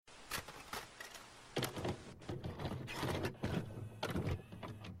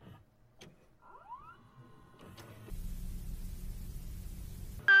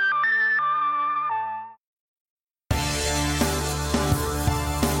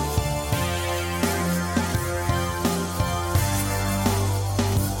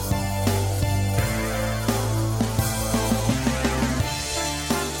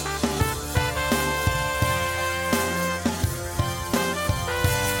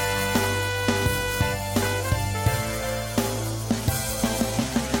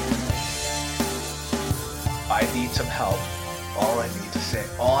need some help, all I need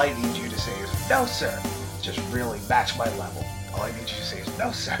you to say is, no, sir. Just really match my level. All I need you to say is,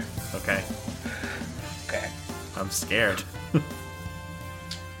 no, sir. Okay. Okay. I'm scared.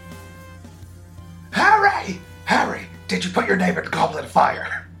 Harry! Harry, did you put your name in the Goblet of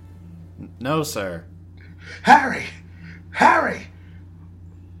Fire? No, sir. Harry! Harry!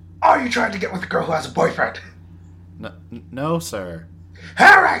 Are you trying to get with the girl who has a boyfriend? No, sir.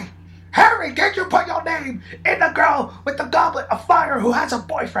 Harry! Harry, did you put your name in the girl with the Goblet of Fire who has a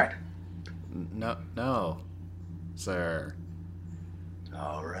boyfriend? No, sir.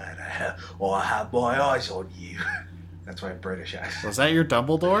 Alright, I have my eyes on you. That's my British accent. Was that your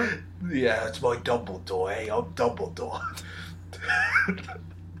Dumbledore? Yeah, it's my Dumbledore. Hey, I'm Dumbledore.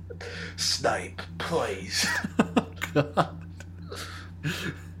 Snape, please. God.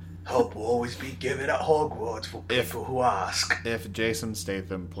 Help will always be given at Hogwarts for people who ask. If Jason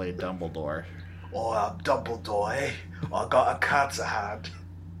Statham played Dumbledore. Oh, I'm Dumbledore, eh? I got a cancer hand.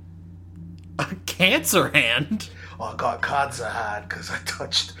 A cancer hand? I got a cancer hand because I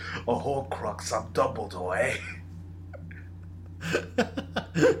touched a Horcrux. I'm Dumbledore, eh?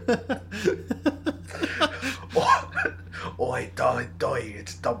 Oi, die,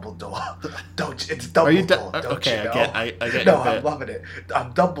 it's Dumbledore. It's Dumbledore, Are you don't okay, you know? I get No, your I'm bit. loving it.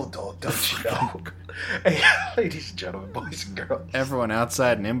 I'm Dumbledore, don't you know? Hey, ladies and gentlemen, boys and girls. Everyone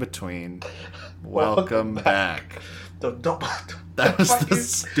outside and in between, welcome back. Dumbledore. That was the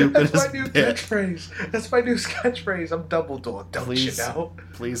stupidest That's my new bit. catchphrase. That's my new catchphrase. I'm Dumbledore, don't Please, you know?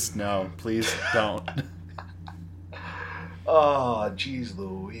 please no. Please don't. Oh, jeez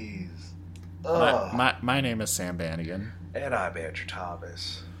Louise. My name is Sam Bannigan. And I'm Andrew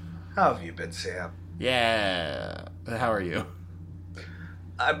Thomas. How have you been, Sam? Yeah. How are you?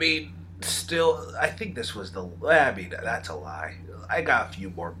 I mean, still, I think this was that's a lie. I got a few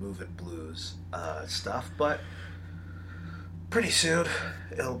more Moving Blues stuff, but pretty soon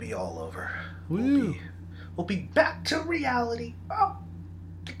it'll be all over. Woo. We'll be back to reality. Oh,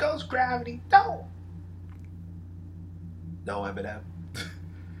 there goes gravity. No. No Eminem.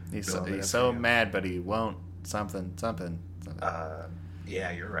 He's No, that's so for you. mad, but he won't something.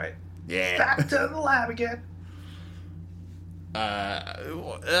 Yeah, you're right. Yeah. Back to the lab again.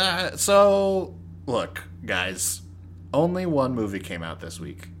 So, look, guys. Only one movie came out this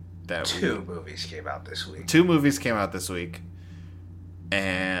week. Two movies came out this week. Two movies came out this week.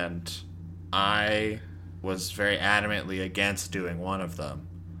 And I was very adamantly against doing one of them.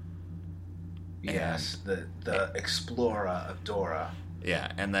 Yes, the Explorer of Dora.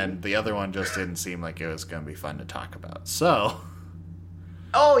 Yeah, and then the other one just didn't seem like it was going to be fun to talk about. So...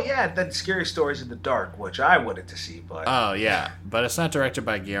 Oh, yeah, then Scary Stories in the Dark, which I wanted to see, but... Oh, yeah, but it's not directed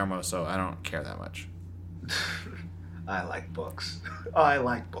by Guillermo, so I don't care that much. I like books. I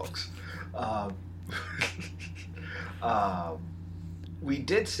like books. We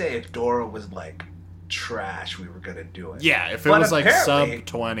did say if Dora was, like, trash, we were going to do it. Yeah, if it was like sub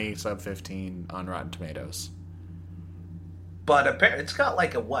 20, sub 15 on Rotten Tomatoes. But apparently, it's got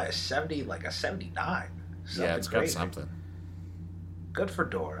like a 70, like a 79. Yeah, it's got something. Good for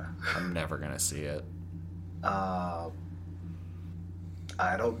Dora. I'm never going to see it. I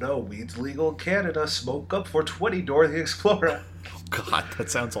don't know. Weed's legal in Canada. Smoke up for 20, Dora the Explorer. Oh, God, that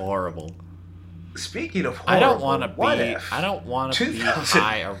sounds horrible. Speaking of horrible, I don't want to be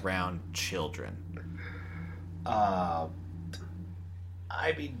high around children. I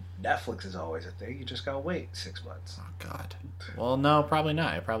mean, Netflix is always a thing. You just gotta wait 6 months. Oh, God. Well, no, probably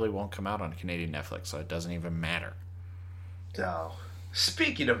not. It probably won't come out on Canadian Netflix, so it doesn't even matter. So,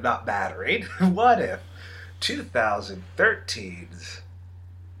 speaking of not mattering, what if 2013's...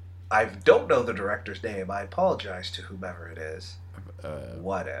 I don't know the director's name. I apologize to whomever it is.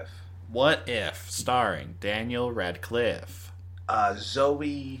 What if? What If, starring Daniel Radcliffe.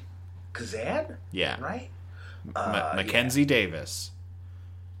 Zoe Kazan? Yeah. Right? Mackenzie Davis.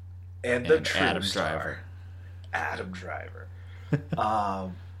 And the true Adam star, Driver. Adam Driver.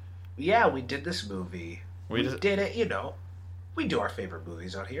 Yeah, we did this movie. We did it, you know. We do our favorite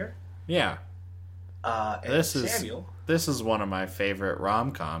movies on here. Yeah. And Samuel. This is one of my favorite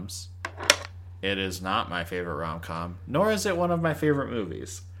rom-coms. It is not my favorite rom-com, nor is it one of my favorite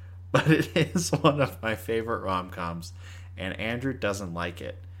movies. But it is one of my favorite rom-coms, and Andrew doesn't like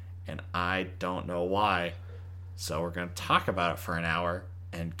it, and I don't know why. So we're going to talk about it for an hour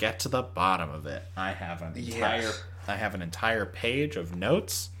and get to the bottom of it. I have an entire page of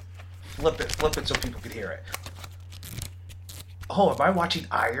notes. Flip it so people can hear it. Oh, am I watching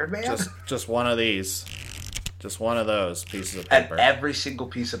Iron Man? Just one of these. Just one of those pieces of And paper. every single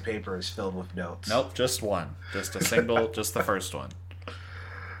piece of paper is filled with notes. Nope, just one. Just a single, just the first one.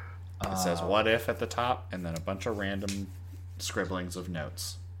 It says "What if" at the top, and then a bunch of random scribblings of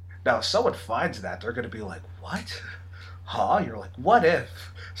notes. Now, if someone finds that, they're going to be like, what? Huh? You're like, what if?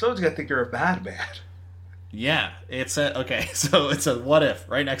 Someone's going to think you're a madman. Yeah, it's a okay. So it says "What if"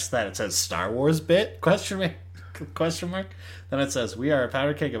 right next to that. It says "Star Wars bit?" Question mark. Then it says, "We are a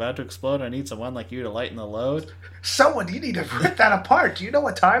powder keg about to explode. I need someone like you to lighten the load." Someone, you need to rip that apart. Do you know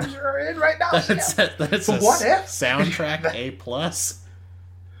what times we're in right now? Then it says What if? Soundtrack A+.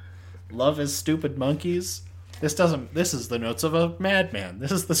 Love is stupid monkeys. This is the notes of a madman.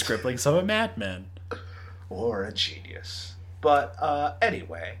 This is the scribblings of a madman. Or a genius. But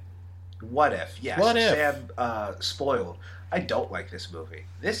anyway, what if? Yes, What if? Sam spoiled. I don't like this movie.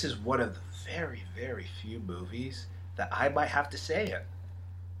 This is one of the very, very few movies that I might have to say it.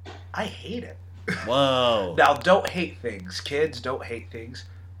 I hate it. Whoa. Now, don't hate things. Kids, don't hate things.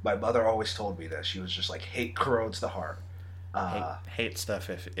 My mother always told me that. She was just like, hate corrodes the heart. Hate stuff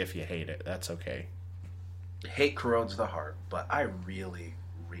if you hate it. That's okay. Hate corrodes the heart. But I really,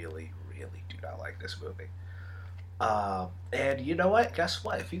 really, really do not like this movie. And you know what? Guess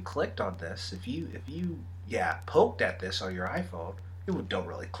what? If you clicked on this, if you poked at this on your iPhone, you don't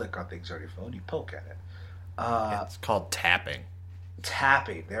really click on things on your phone. You poke at it. It's called tapping.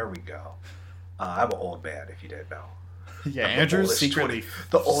 Tapping. There we go. I'm an old man, if you didn't know. Yeah, Andrew's secretly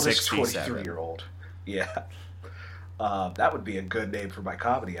the oldest 67. 23-year-old. Yeah. That would be a good name for my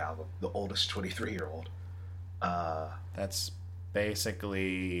comedy album. The oldest 23-year-old. That's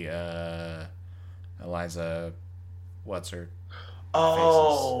basically Eliza. What's her?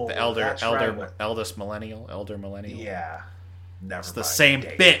 Oh, faces? The that's right. elder millennial. Yeah. Never It's mind. the same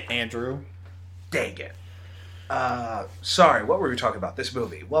bit, Andrew. Dang it. Sorry, what were we talking about? This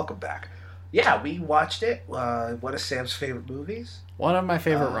movie. Welcome back. Yeah, we watched it. One of Sam's favorite movies. One of my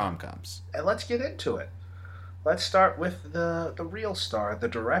favorite rom-coms. And let's get into it. Let's start with the real star, the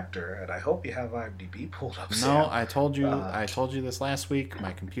director, and I hope you have IMDb pulled up, Sam. No, I told you this last week.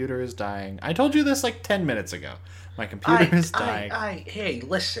 My computer is dying. I told you this like 10 minutes ago. My computer is dying. Hey,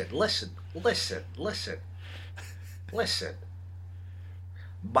 listen.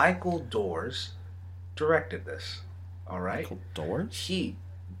 Michael Dors directed this. All right? Michael Dors?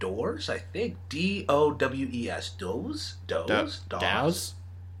 Dors, I think. Dowes? Dowes?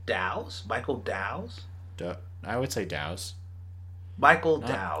 Michael Dowes? I would say Dowes. Michael Not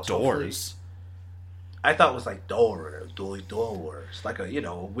Dowes. Doors. I thought it was like Doors, like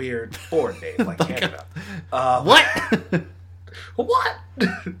a weird foreign name like Canada. What? What?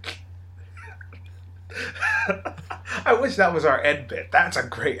 I wish that was our end bit. That's a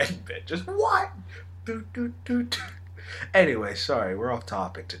great end bit. Just what? Anyway, sorry, we're off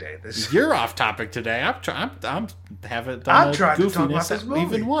topic today. You're off topic today. I'm haven't done I'm a trying to talk about goofiness this movie.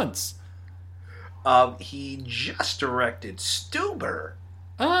 even once. He just directed Stuber.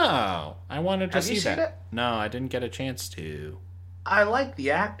 Oh, I wanted to Have see you seen that. it? No, I didn't get a chance to. I like the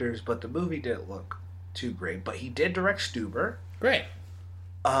actors, but the movie didn't look too great. But he did direct Stuber. Great.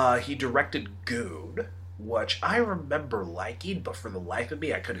 He directed Goon, which I remember liking, but for the life of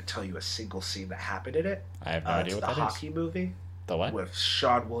me, I couldn't tell you a single scene that happened in it. I have no idea what that the is. hockey movie The what? with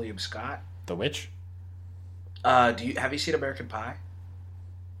Sean William Scott. The Witch? Have you seen American Pie?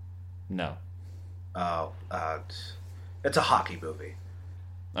 No. Oh, it's a hockey movie.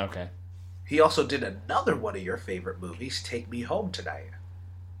 Okay. He also did another one of your favorite movies, Take Me Home Tonight.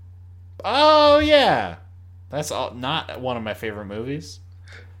 Oh, yeah. That's not one of my favorite movies.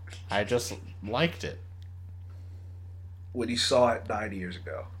 I just liked it. When you saw it 9 years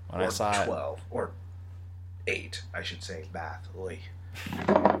ago. When or I saw 12. Or 8, I should say. Math. Oy.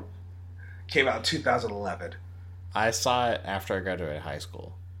 Came out in 2011. I saw it after I graduated high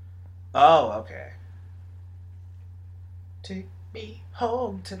school. Oh, okay. Take me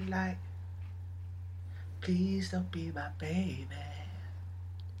home tonight. Please don't be my baby.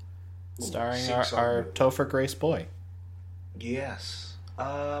 Starring Sing-song our movie. Topher Grace boy. Yes.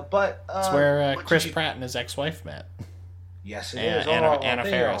 But... It's where what Chris did you- Pratt and his ex-wife met. Yes, it Anna- is. Anna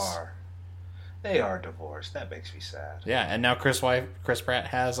they Faris. are. They are divorced. That makes me sad. Yeah, and now Chris Pratt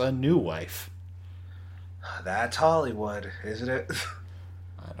has a new wife. That's Hollywood, isn't it?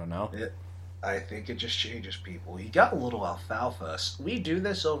 I don't know. I think it just changes people. He got a little alfalfa. We do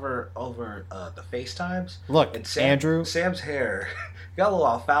this over the FaceTimes. Look, And Andrew, Sam's hair got a little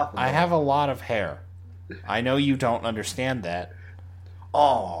alfalfa. I have a lot of hair. I know you don't understand that.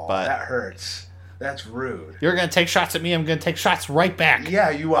 Oh, but- that hurts. That's rude. You're going to take shots at me, I'm going to take shots right back. Yeah,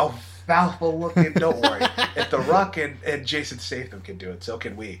 you alfalfa looking. Don't worry. If The Rock and Jason Statham can do it, so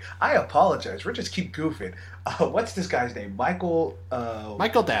can we. I apologize. We're just keep goofing. What's this guy's name? Michael Dowd.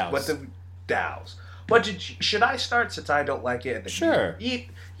 What the Dowds. Should I start since I don't like it? And then Sure.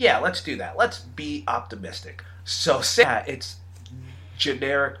 Yeah, let's do that. Let's be optimistic. So, it's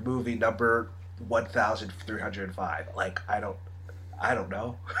generic movie number 1,305. Like, I don't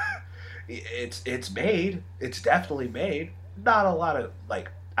know. It's made. It's definitely made. Not a lot of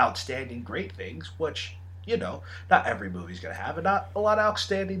like outstanding great things, which not every movie's gonna have, and not a lot of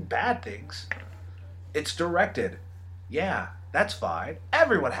outstanding bad things. It's directed. Yeah, that's fine.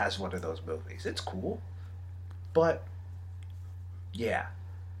 Everyone has one of those movies. It's cool. But yeah.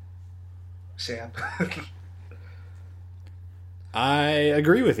 Sam. I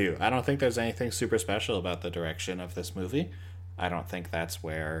agree with you. I don't think there's anything super special about the direction of this movie. I don't think that's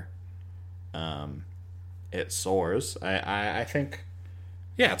where it soars. I think,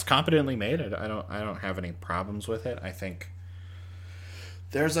 yeah, it's competently made. I don't have any problems with it. I think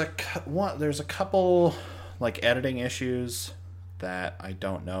there's a couple like editing issues that I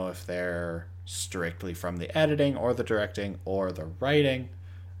don't know if they're strictly from the editing or the directing or the writing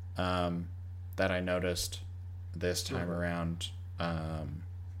that I noticed this time around.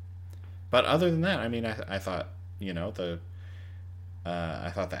 But other than that, I mean, I thought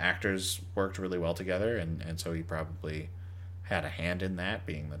I thought the actors worked really well together, and so he probably had a hand in that,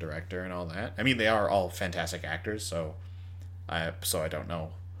 being the director and all that. I mean, they are all fantastic actors, so I don't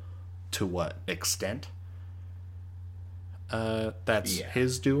know to what extent that's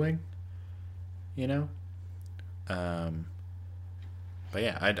his doing, But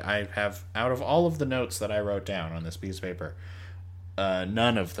yeah, I have, out of all of the notes that I wrote down on this piece of paper,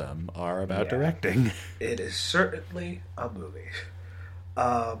 none of them are about directing. It is certainly a movie.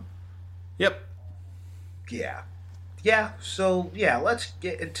 Yep. Yeah. Yeah, so, let's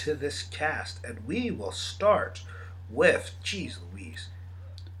get into this cast. And we will start with, geez Louise,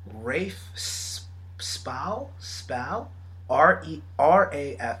 Rafe Spall?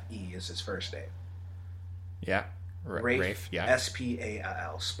 R-A-F-E is his first name. Yeah. Rafe, yeah.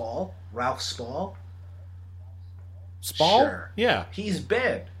 S-P-A-L. Spall? Ralph Spall? Spall? Sure. Yeah. He's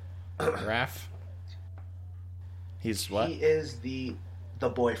Ben. Raph? He's what? He is the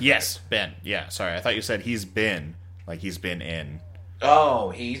boyfriend. Yes, Ben. Yeah, sorry. I thought you said he's been. Like he's been in. Oh,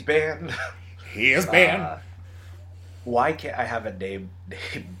 he's Ben? He is Ben. Why can't I have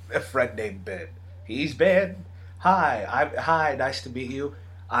a friend named Ben? He's Ben. Hi, nice to meet you.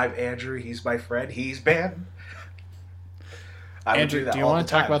 I'm Andrew. He's my friend. He's Ben. Andrew, do you want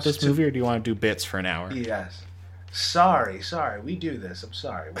to talk about this movie, or do you want to do bits for an hour? Yes. Sorry. We do this. I'm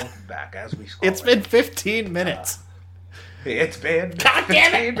sorry. Welcome back. As we It's been 15 minutes. It's been God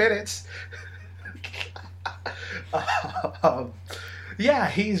 15 minutes. Yeah,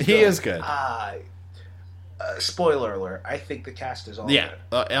 he is good. Spoiler alert. I think the cast is all good.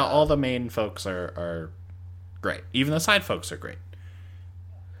 All the main folks are great. Even the side folks are great.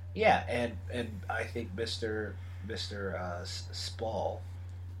 Yeah, and I think Mr. Spall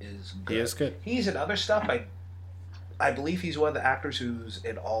is good. He is good. He's in other stuff. I believe he's one of the actors who's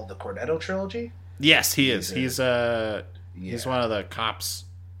in all the Cornetto trilogy. Yes, he is. He's one of the cops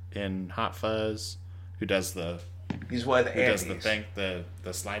in Hot Fuzz who does the. He's one of the. Who does the thing, the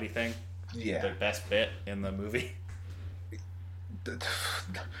slidey thing? Yeah. The best bit in the movie.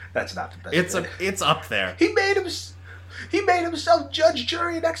 That's not the best. It's up there. He made himself judge,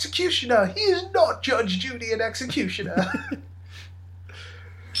 jury, and executioner. He is not judge, jury, and executioner.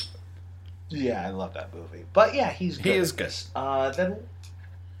 Yeah, I love that movie. But yeah, he's good. He is good. Then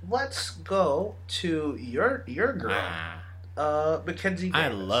let's go to your girl, Mackenzie Davis. I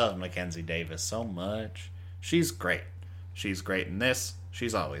love Mackenzie Davis so much. She's great. She's great in this.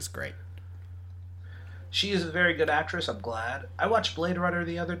 She's always great. She is a very good actress. I'm glad. I watched Blade Runner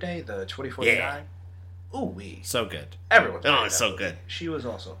the other day, the 2049. Yeah. Ooh wee. So good. Everyone's it's so good. She was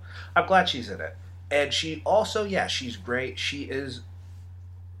also. I'm glad she's in it. And she also, she's great. She is.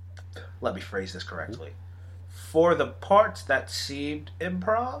 Let me phrase this correctly. For the parts that seemed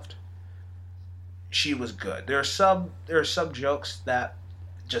improv, she was good. There are some jokes that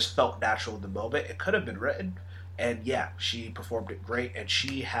just felt natural in the moment. It could have been written, and she performed it great. And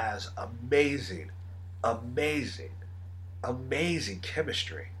she has amazing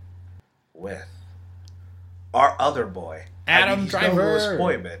chemistry with our other boy, Adam Driver. No Lewis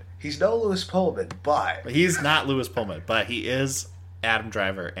Pullman. He's no Lewis Pullman, but he's not Lewis Pullman, but he is Adam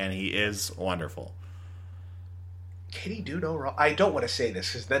Driver, and he is wonderful. Can he do no wrong? I don't want to say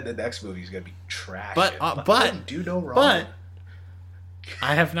this because then the next movie is going to be trash. But can he do no wrong? But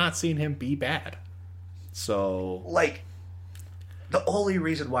I have not seen him be bad. So the only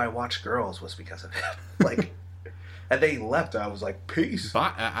reason why I watched Girls was because of him. And then he left. And I was like, peace,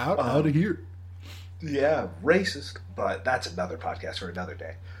 out of here. Yeah, racist. But that's another podcast for another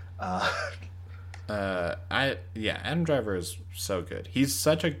day. Adam Driver is so good. He's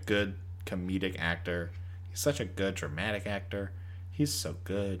such a good comedic actor. He's such a good dramatic actor. He's so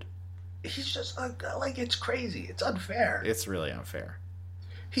good. He's just like it's crazy. It's unfair. It's really unfair.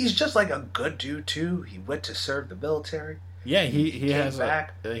 He's just like a good dude too. He went to serve the military. Yeah, he has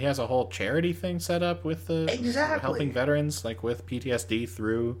back. he has a whole charity thing set up with helping veterans like with PTSD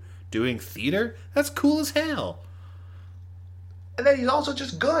through doing theater. That's cool as hell. And then he's also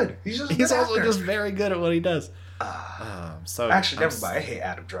just good. He's also just very good at what he does. Never mind. I hate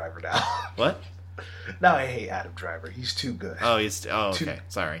Adam Driver now. What? Now I hate Adam Driver. He's too good. Okay.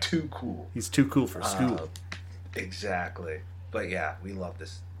 Sorry. Too cool. He's too cool for school. Exactly. But yeah, we love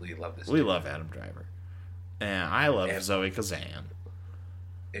this. We love Adam Driver. And I love Zoe Kazan.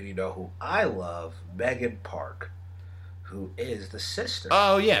 And you know who I love? Megan Park, who is the sister.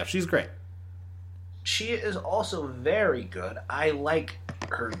 Oh yeah, she's great. She is also very good. I like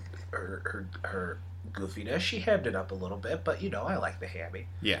her goofiness. She hemmed it up a little bit, but I like the hammy.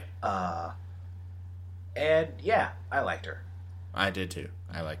 Yeah. And yeah, I liked her. I did too.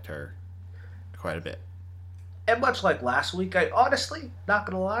 I liked her quite a bit. And much like last week, I honestly, not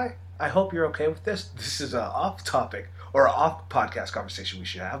gonna lie, I hope you're okay with this. This is an off-topic or an off-podcast conversation we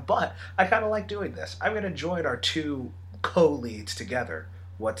should have, but I kind of like doing this. I'm gonna join our two co-leads together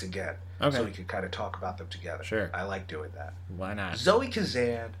once again, so we can kind of talk about them together. Sure. I like doing that. Why not? Zoe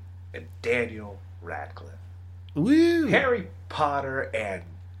Kazan and Daniel Radcliffe. Woo! Harry Potter, and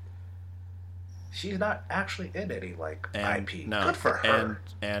she's not actually in any IP. No. Good for her.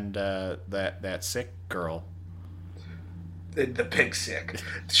 And that sick girl. The big sick.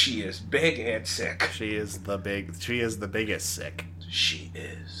 She is big and sick. She is the biggest sick. She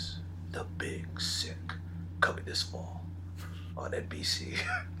is the big sick. Coming this fall on NBC.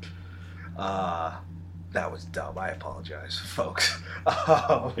 That was dumb. I apologize, folks.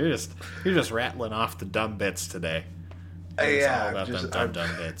 You're just rattling off the dumb bits today. It's all about them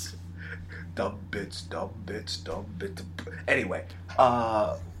dumb bits. Dumb bits. Anyway,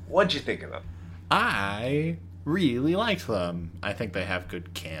 what'd you think of them? I really liked them. I think they have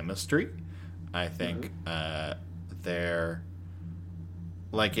good chemistry. I think they're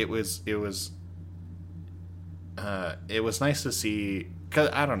like it was nice to see, because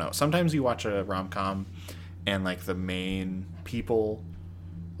I don't know, sometimes you watch a rom-com and like the main people,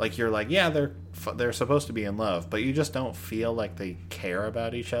 like you're like, yeah, they're supposed to be in love, but you just don't feel like they care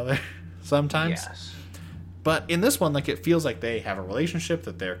about each other sometimes. Yes. But in this one, like, it feels like they have a relationship,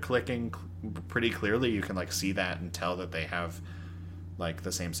 that they're clicking pretty clearly. You can like see that and tell that they have like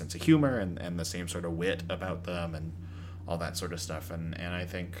the same sense of humor and the same sort of wit about them and all that sort of stuff, and I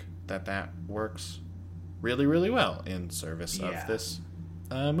think that works really, really well in service of this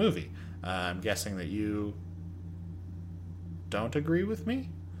movie. I'm guessing that you don't agree with me?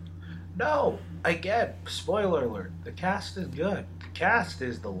 No. Again, spoiler alert. The cast is good. The cast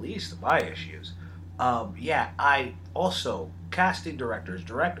is the least of my issues. I also, casting director,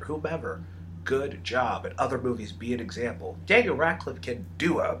 whomever, good job. And other movies be an example. Daniel Radcliffe can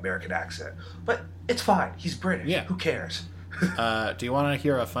do an American accent, but it's fine. He's British. Yeah. Who cares? Do you want to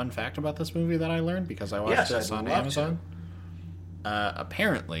hear a fun fact about this movie that I learned? Because I watched this on Amazon.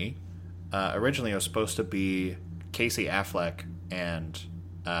 Apparently, originally it was supposed to be Casey Affleck and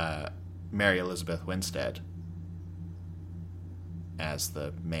Mary Elizabeth Winstead as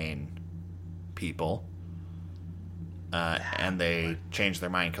the main people. And they changed their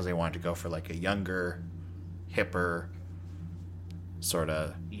mind because they wanted to go for like a younger, hipper sort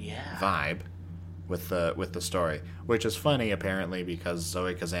of vibe with the story, which is funny apparently because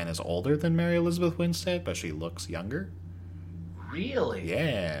Zoe Kazan is older than Mary Elizabeth Winstead, but she looks younger. Really?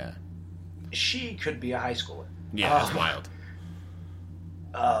 Yeah. She could be a high schooler. Yeah, that's wild.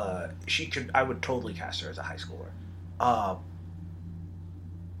 She could. I would totally cast her as a high schooler. Wow,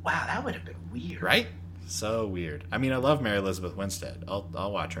 that would have been weird, right? So weird. I mean, I love Mary Elizabeth Winstead.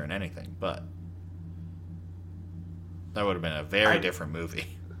 I'll watch her in anything, but that would have been a very different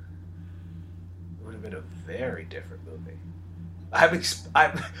movie. It would have been a very different movie.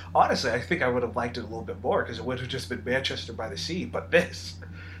 Honestly, I think I would have liked it a little bit more because it would have just been Manchester by the Sea. But this,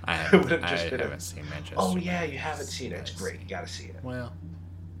 I haven't seen Manchester. Oh yeah, you haven't seen it. It's great. You got to see it. Well,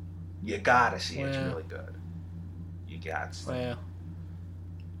 you got to see it. It's really good. You got to. Well,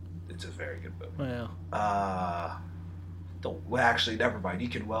 it's a very good movie. Well, actually, never mind. You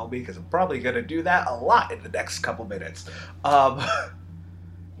can well me because I'm probably going to do that a lot in the next couple minutes.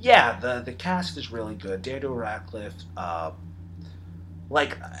 Yeah, the cast is really good. Daniel Radcliffe.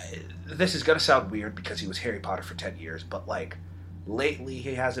 This is going to sound weird because he was Harry Potter for 10 years, but Lately,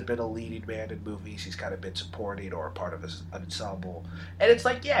 he hasn't been a leading man in movies. He's kind of been supporting or a part of his ensemble. And it's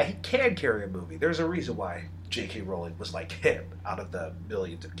like, yeah, he can carry a movie. There's a reason why J.K. Rowling was like him out of the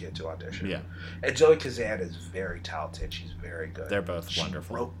millions of kids who audition. Yeah. And Zoe Kazan is very talented. She's very good. They're both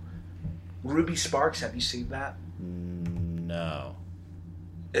wonderful. Wrote Ruby Sparks. Have you seen that? No.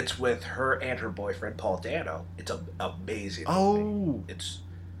 It's with her and her boyfriend, Paul Dano. It's an amazing movie.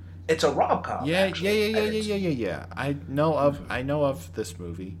 It's a rom-com. Yeah. Actually. I know of this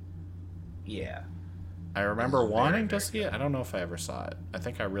movie. Yeah. I remember wanting to see it. I don't know if I ever saw it. I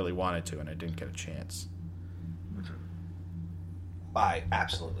think I really wanted to, and I didn't get a chance. I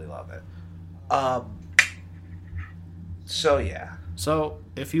absolutely love it. So yeah. So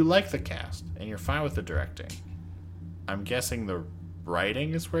if you like the cast and you're fine with the directing, I'm guessing the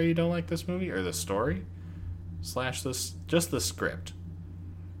writing is where you don't like this movie, or the story / just the script.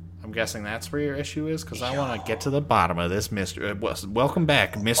 I'm guessing that's where your issue is, because I want to get to the bottom of this mystery. Welcome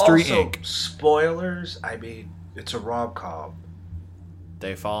back, Mystery Also, Inc. Spoilers. I mean, it's a rom-com.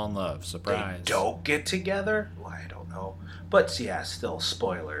 They fall in love. Surprise. They don't get together. Well, I don't know, but yeah, still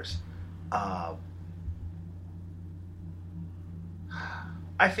spoilers. I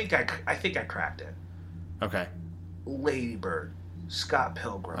think I cracked it. Okay. Lady Bird, Scott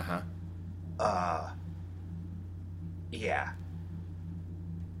Pilgrim. Yeah.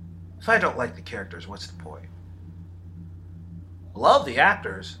 If I don't like the characters, what's the point? Love the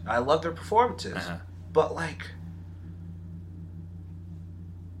actors. I love their performances. But, like,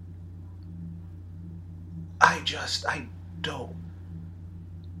 I don't.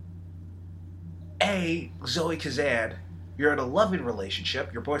 Zoe Kazan, you're in a loving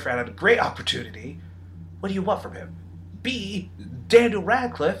relationship. Your boyfriend had a great opportunity. What do you want from him? B, Daniel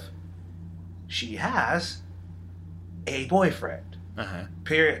Radcliffe, she has a boyfriend.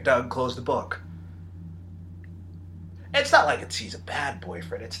 Period. Done. Close the book. It's not like he's a bad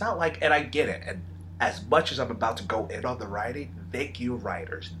boyfriend. It's not like, and I get it. And as much as I'm about to go in on the writing, thank you,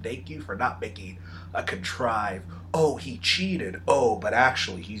 writers. Thank you for not making a contrived, oh, he cheated. Oh, but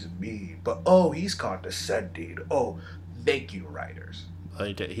actually he's mean. But oh, he's condescending. Oh, thank you, writers. Well,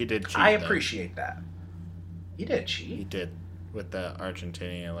 he did cheat. I appreciate that. He did cheat. He did, with the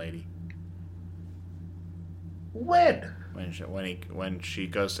Argentinian lady. When? When she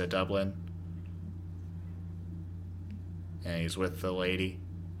goes to Dublin, and he's with the lady.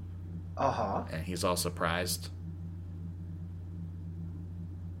 And he's all surprised,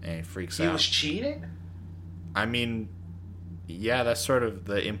 and he freaks out. He was cheating? I mean, yeah, that's sort of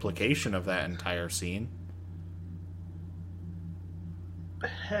the implication of that entire scene.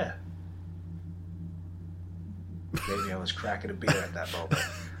 Maybe I was cracking a beer at that moment.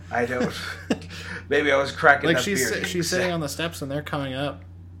 I don't. Maybe I was cracking a beer. She's sitting on the steps and they're coming up.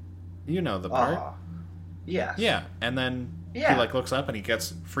 You know the part. Yes. Yeah, and then he looks up and he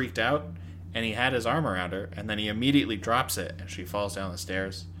gets freaked out, and he had his arm around her, and then he immediately drops it, and she falls down the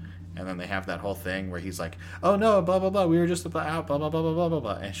stairs. And then they have that whole thing where he's like, "Oh no, blah blah blah, we were just about blah blah blah blah blah blah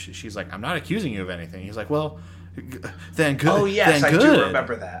blah," and she's like, "I'm not accusing you of anything." He's like, "Well, then good." Oh yes, I do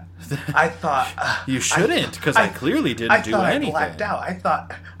remember that. I thought you shouldn't, because I clearly didn't do anything. I blacked out.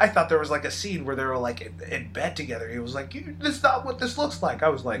 I thought there was like a scene where they were like in bed together. He was like, "This is not what this looks like." I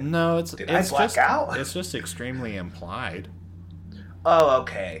was like, "No, I black out?" It's just extremely implied. Oh,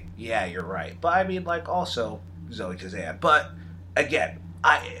 okay, yeah, you're right. But I mean, like, also Zoe Kazan. But again,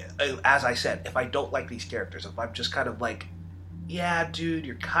 as I said, if I don't like these characters, if I'm just kind of like, yeah, dude,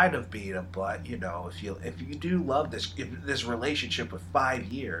 you're kind of being a butt, you know, if you do love this relationship with 5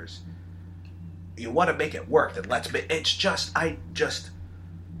 years, you want to make it work, then let's make it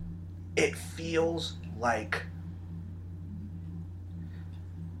feels like,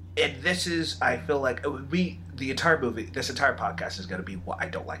 and this is, I feel like the entire movie, this entire podcast is going to be what I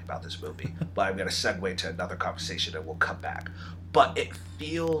don't like about this movie, but I'm going to segue to another conversation and we'll come back. But it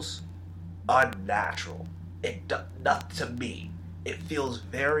feels unnatural. Not to me. It feels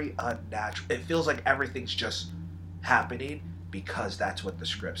very unnatural. It feels like everything's just happening because that's what the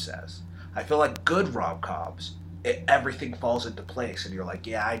script says. I feel like good rom-coms, everything falls into place and you're like,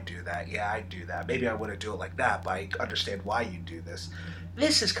 yeah, I do that. Yeah, I do that. Maybe I wouldn't do it like that, but I understand why you do this.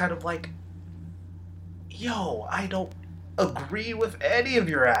 This is kind of like, yo, I don't agree with any of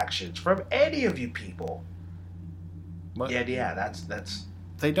your actions from any of you people. What? Yeah, that's.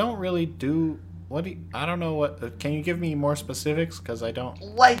 They don't really do. I don't know what. Can you give me more specifics? Because I don't.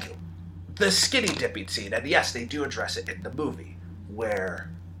 Like the skinny dipping scene, and yes, they do address it in the movie,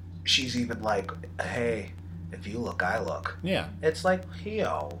 where she's even like, "Hey, if you look, I look." Yeah. It's like,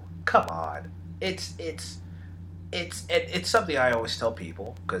 yo, come on. It's something I always tell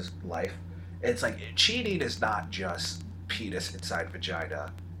people, because life. It's like cheating is not just penis inside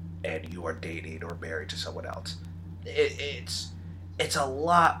vagina and you are dating or married to someone else. It's a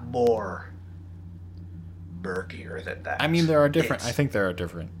lot more murkier than that. I mean, there are different. I think there are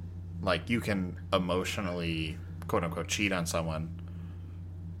different. Like, you can emotionally, quote unquote, cheat on someone,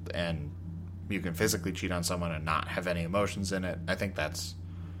 and you can physically cheat on someone and not have any emotions in it. I think that's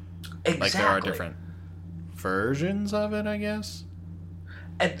exactly. Like, there are different versions of it, I guess.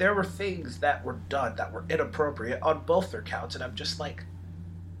 And there were things that were done that were inappropriate on both their counts, and I'm just like,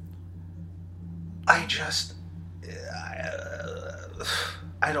 I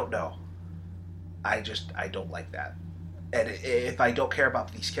don't know. I don't like that. And if I don't care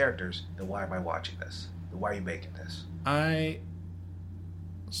about these characters, then why am I watching this? Why are you making this? I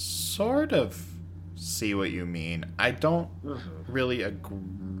sort of see what you mean. I don't really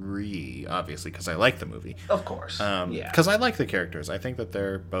agree, obviously, because I like the movie. Of course. Yeah. Because I like the characters. I think that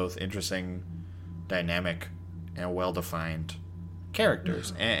they're both interesting, dynamic, and well-defined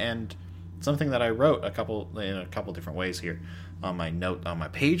characters. And something that I wrote in a couple different ways here on my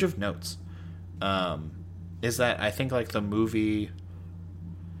page of notes, is that I think, like, the movie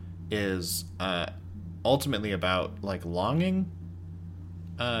is ultimately about, like, longing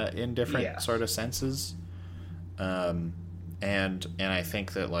in different sort of senses, and I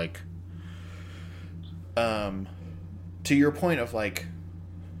think that, like, to your point of, like,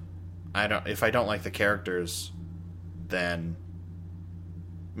 if I don't like the characters, then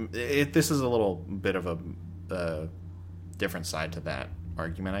this is a little bit of a different side to that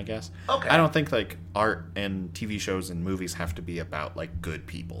argument, I guess. Okay. I don't think, like, art and TV shows and movies have to be about, like, good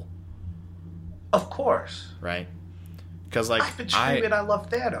people. Of course. Right? Because, like, I've been screaming I love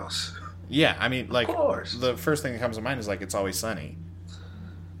Thanos. Yeah, I mean, like, of course. The first thing that comes to mind is, like, It's Always Sunny.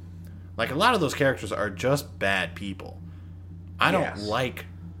 Like, a lot of those characters are just bad people. I don't like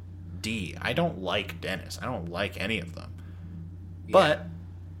Dee. I don't like Dennis. I don't like any of them. Yeah. But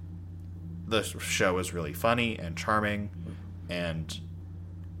the show is really funny and charming, and,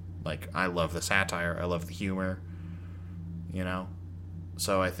 like, I love the satire. I love the humor. You know?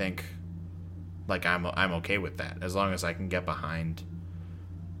 So I think, like, I'm okay with that. As long as I can get behind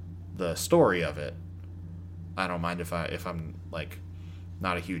the story of it, I don't mind if I'm, like,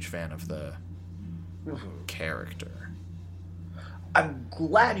 not a huge fan of the character. I'm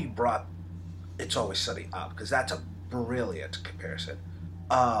glad you brought It's Always Sunny up, because that's a brilliant comparison.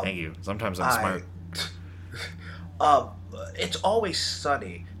 Thank you. Sometimes I'm smart. It's Always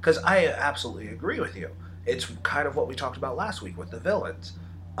Sunny, because I absolutely agree with you. It's kind of what we talked about last week with the villains.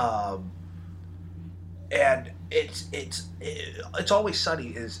 And It's Always Sunny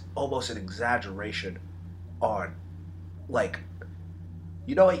is almost an exaggeration on, like,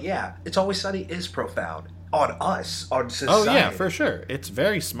 you know what? Yeah, It's Always Sunny is profound on us, on society. Oh yeah, for sure. It's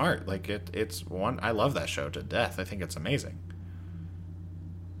very smart. Like, it's one. I love that show to death. I think it's amazing.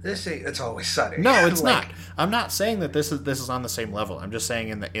 It's Always Sunny. No, it's like, not. I'm not saying that this is on the same level. I'm just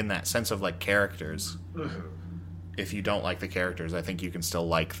saying in that sense of, like, characters. Mm-hmm. If you don't like the characters, I think you can still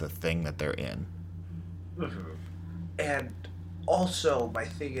like the thing that they're in. Mm-hmm. And also, my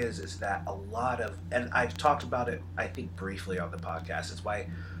thing is that a lot of, and I've talked about it, I think, briefly on the podcast. It's my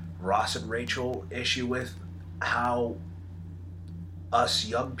Ross and Rachel issue with how us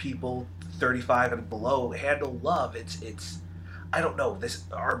young people, 35 and below, handle love. It's I don't know,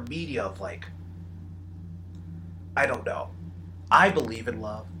 our media of, like, I don't know. I believe in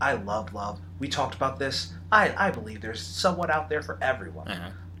love. I love love. We talked about this. I believe there's someone out there for everyone. Uh-huh.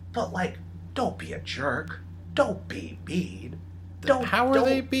 But, like, don't be a jerk. Don't be mean. How are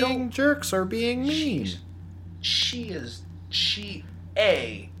they being jerks or being mean?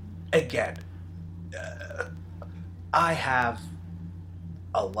 Again, I have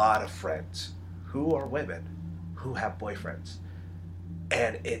a lot of friends who are women who have boyfriends.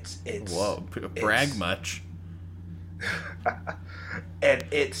 And it's whoa, brag much. And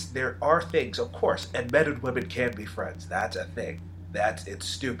there are things, of course, and men and women can be friends. That's a thing. It's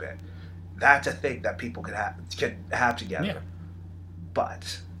stupid. That's a thing that people can have together. Yeah.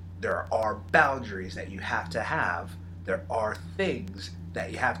 But there are boundaries that you have to have. There are things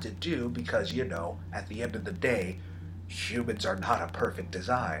that you have to do because, you know, at the end of the day, humans are not a perfect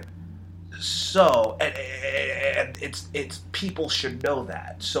design. So, and it's people should know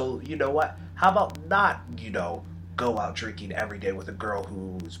that. So, you know what? How about not, you know, go out drinking every day with a girl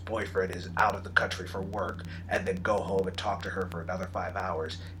whose boyfriend is out of the country for work, and then go home and talk to her for another 5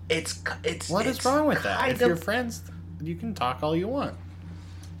 hours. What is wrong with that? If you're friends, you can talk all you want.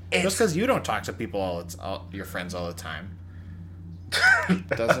 Just because you don't talk to people your friends all the time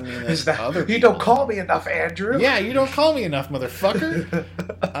doesn't mean that other people. You don't call me enough, Andrew. Yeah, you don't call me enough, motherfucker.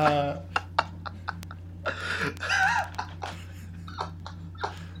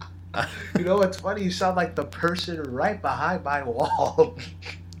 You know what's funny? You sound like the person right behind my wall.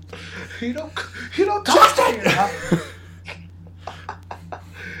 you don't talk to me now.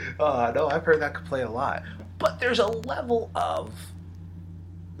 No, I've heard that complaint a lot. But there's a level of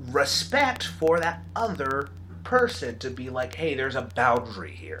respect for that other person to be like, hey, there's a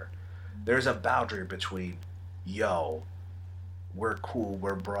boundary here. There's a boundary between, yo, we're cool,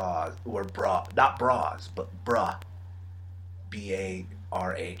 we're not bras, but bruh.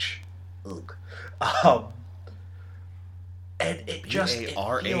 B-A-R-H. Ugh. And it just...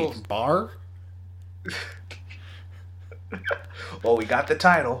 B-A-R-H bar? Well, we got the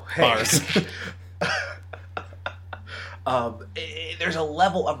title. Hey. Bars. There's a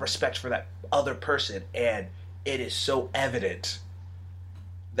level of respect for that other person, and it is so evident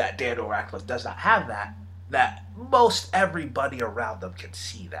that Daniel Radcliffe does not have that most everybody around them can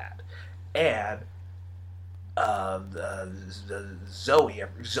see that. And Zoe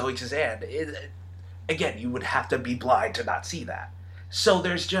Kazan, again, you would have to be blind to not see that. So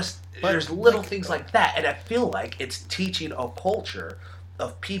there's little things like that, and I feel like it's teaching a culture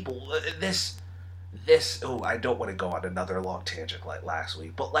of people. I don't want to go on another long tangent like last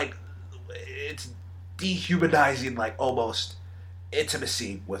week, but like it's dehumanizing like almost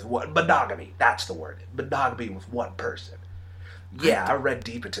intimacy with monogamy. That's the word. Monogamy with one person. Yeah, I read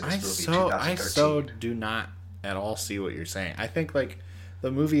deep into this movie in 2013. I so do not at all see what you're saying. I think like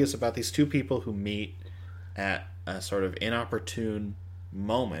the movie is about these two people who meet at a sort of inopportune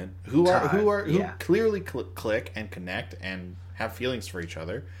moment, who clearly click and connect and have feelings for each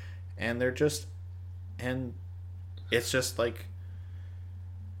other, and it's just like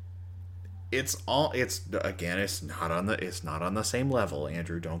it's not on the same level,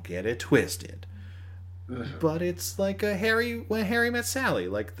 Andrew, don't get it twisted. But it's like when Harry Met Sally.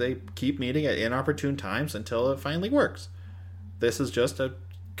 Like, they keep meeting at inopportune times until it finally works. This is just a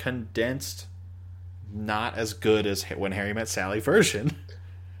condensed, not as good as When Harry Met Sally version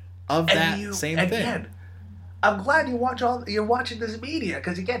of same thing. Again, I'm glad you're watching this media,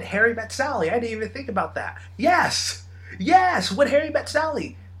 because again, Harry Met Sally. I didn't even think about that. Yes, When Harry Met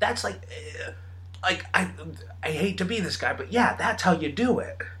Sally. That's like I hate to be this guy, but yeah, that's how you do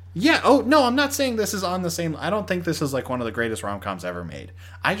it. Yeah, oh, no, I'm not saying this is on the same... I don't think this is, like, one of the greatest rom-coms ever made.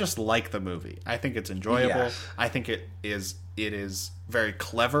 I just like the movie. I think it's enjoyable. Yes. I think it is very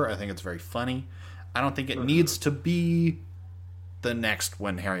clever. I think it's very funny. I don't think it needs to be the next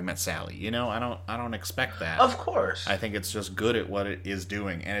When Harry Met Sally. You know, I don't expect that. Of course. I think it's just good at what it is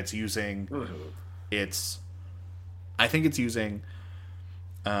doing, and it's using... I think it's using...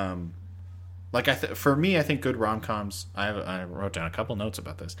 for me, I think good rom-coms... I wrote down a couple notes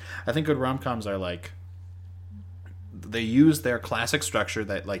about this. I think good rom-coms are like... They use their classic structure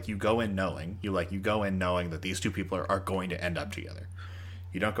that, like, you go in knowing that these two people are going to end up together.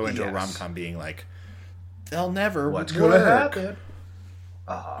 You don't go into a rom-com being like, they'll never work. What's going to happen?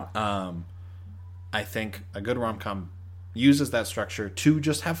 I think a good rom-com uses that structure to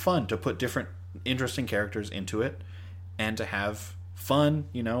just have fun, to put different interesting characters into it, and to have... fun,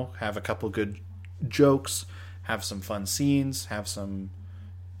 you know, have a couple good jokes, have some fun scenes, have some,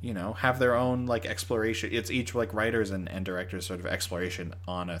 you know, have their own, like, exploration. It's each, like, writers and directors sort of exploration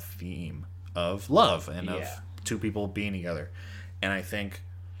on a theme of love and of two people being together. And I think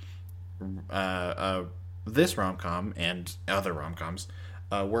this rom-com and other rom-coms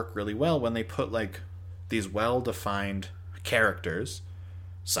work really well when they put, like, these well-defined characters,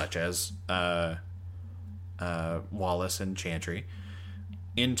 such as Wallace and Chantry,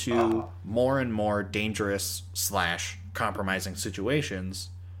 into more and more dangerous / compromising situations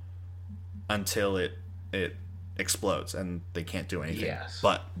until it explodes and they can't do anything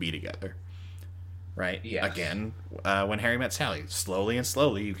but be together. Right? Yes. Again, When Harry Met Sally,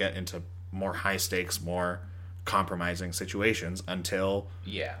 slowly you get into more high stakes, more compromising situations until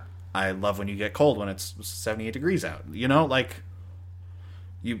I love when you get cold when it's 78 degrees out. You know, like...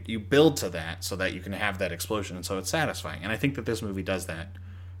 You build to that so that you can have that explosion, and so it's satisfying. And I think that this movie does that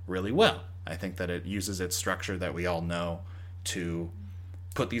really well. I think that it uses its structure that we all know to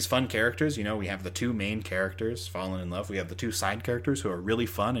put these fun characters. You know, we have the two main characters falling in love. We have the two side characters who are really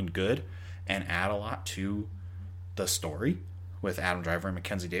fun and good and add a lot to the story with Adam Driver and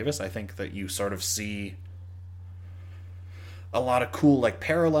Mackenzie Davis. I think that you sort of see a lot of cool, like,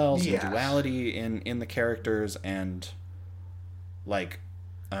 parallels and duality in the characters, and, like...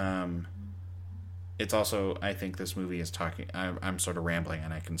 it's also, I think this movie is talking... I'm sort of rambling,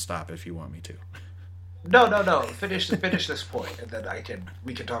 and I can stop if you want me to. No. Finish this point, and then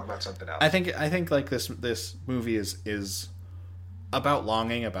we can talk about something else. I think like this movie is about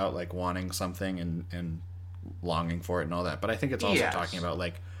longing, about, like, wanting something and longing for it and all that. But I think it's also talking about,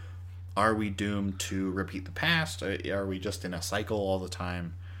 like, are we doomed to repeat the past? Are we just in a cycle all the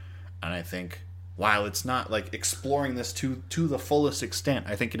time? And I think while it's not like exploring this to the fullest extent,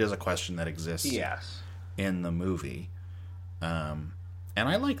 I think it is a question that exists Yes. in the movie. And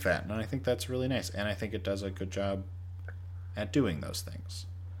I like that, and I think that's really nice. And I think it does a good job at doing those things.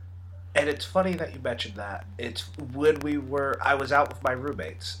 And it's funny that you mentioned that. It's when I was out with my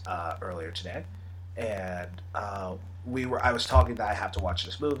roommates earlier today, and I was talking that I have to watch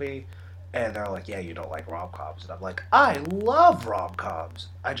this movie, and they're like, "Yeah, you don't like rom-coms," and I'm like, "I love rom-coms.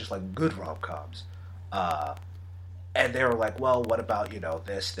 I just like good rom-coms." And they were like, "Well, what about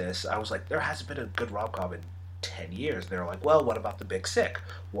this?" I was like, "There hasn't been a good rom-com in 10 years." They were like, "Well, what about The Big Sick?"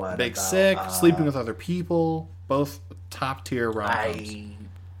 Big Sick, Sleeping with Other People, both top tier rom-coms.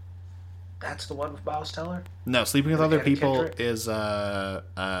 That's the one with Miles Teller? No, Sleeping with Other Anna People Kendrick? is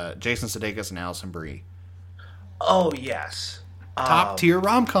Jason Sudeikis and Alison Brie. Oh, yes. Top tier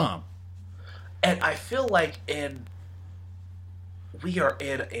rom-com. And I feel like we are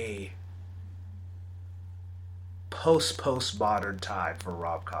in a postmodern time for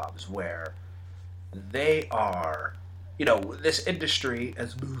rom-coms where they are, this industry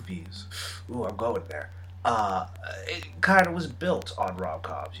as movies. Ooh, I'm going there. It kind of was built on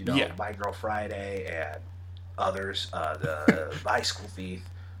rom-coms, Yeah. My Girl Friday and others, the High School Thief.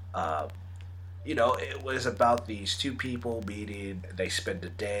 It was about these two people meeting, they spend a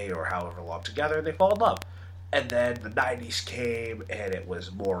day or however long together, and they fall in love. And then the 90s came, and it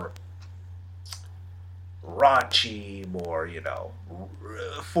was more raunchy, more,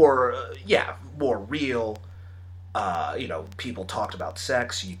 more real. People talked about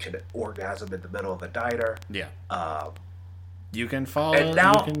sex. You could orgasm in the middle of a diner. Yeah. Um, You can fall. And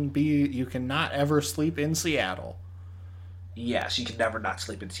now- you can not ever sleep in Seattle. yes, you can never not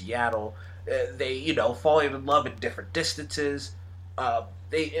sleep in Seattle. They, falling in love at different distances.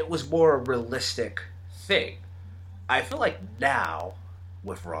 It was more a realistic thing. I feel like now,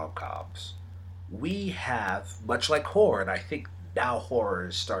 with rom-coms, we have, much like horror, and I think now horror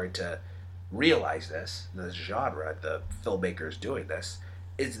is starting to realize this genre, the filmmakers doing this,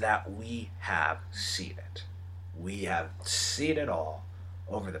 is that we have seen it. We have seen it all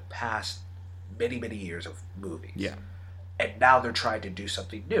over the past many, many years of movies. Yeah. And now they're trying to do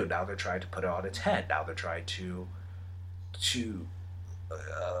something new. Now they're trying to put it on its head. Now they're trying to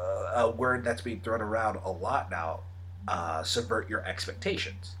a word that's being thrown around a lot now, subvert your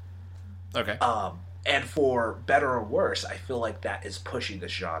expectations. Okay. And for better or worse, I feel like that is pushing the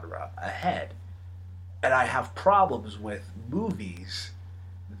genre ahead. And I have problems with movies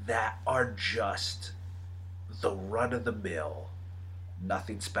that are just the run-of-the-mill,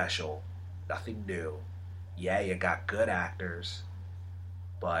 nothing special, nothing new. Yeah, you got good actors,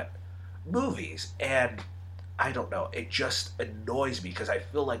 but movies, and I don't know, it just annoys me because I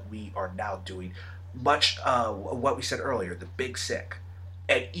feel like we are now doing much what we said earlier, The Big Sick.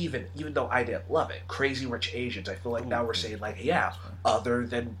 And even though I didn't love it, Crazy Rich Asians, I feel like now we're saying like, yeah,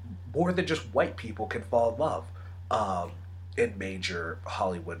 more than just white people can fall in love in major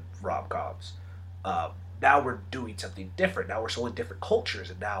Hollywood rom-coms. Now we're doing something different. Now we're showing different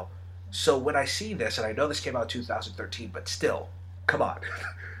cultures, and now, so when I see this, and I know this came out in 2013, but still, come on.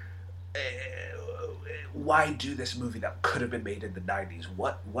 Why do this movie that could have been made in the 90s?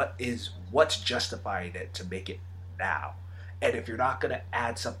 What's justifying it to make it now? And if you're not going to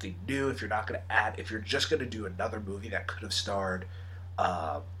add something new, if you're just going to do another movie that could have starred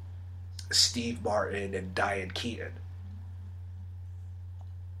Steve Martin and Diane Keaton,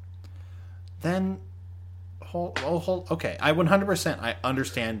 then okay, I 100% I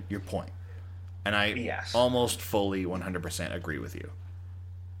understand your point, and I Yes. almost fully 100% agree with you.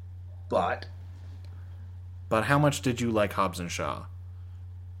 but how much did you like Hobbs and Shaw?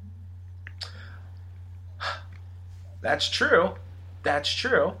 that's true.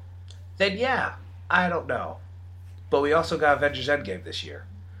 Then yeah, I don't know. But we also got Avengers Endgame this year.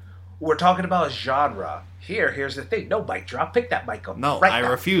 We're talking about a genre. Here's the thing. No mic drop. Pick that mic up. No, right I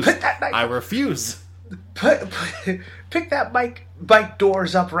now. refuse. Put that mic I refuse. pick that mic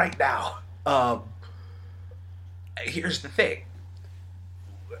doors up right now. Here's the thing.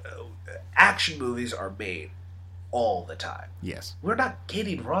 Action movies are made all the time. Yes. We're not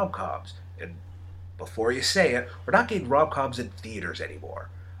getting rom-coms, and before you say it, we're not getting rom-coms in theaters anymore.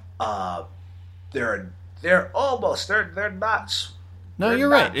 They're not. No, they're you're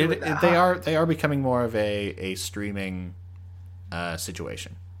not right. doing that They hot. are becoming more of a streaming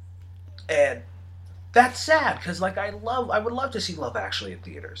situation. And that's sad because, like, I would love to see Love Actually in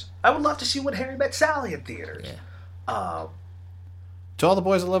theaters. I would love to see When Harry Met Sally in theaters. Yeah. To All the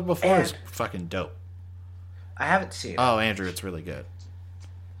Boys I Loved Before is And- fucking dope. I haven't seen it. Oh, Andrew, it's really good.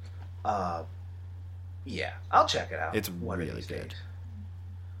 Uh, yeah, I'll check it out. It's one of really these good.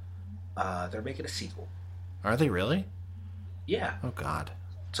 days. They're making a sequel. Are they really? Yeah. Oh God.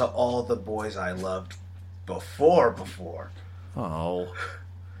 To All the Boys I Loved Before. Oh.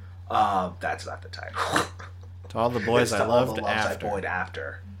 That's not the title. To All the Boys It's I To All Loved the Loves After. I Boyed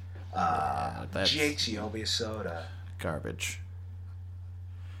After. That's Jinx, you owe me a soda. garbage.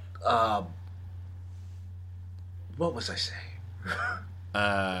 What was I saying?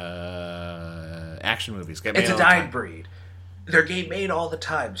 Action movies get made It's a all the dying time. breed. They're getting made all the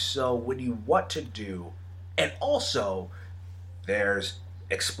time. So when you want to do, and also there's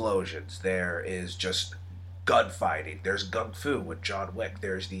explosions. There is just gunfighting. There's gung fu with John Wick.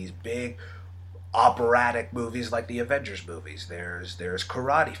 There's these big operatic movies like the Avengers movies. There's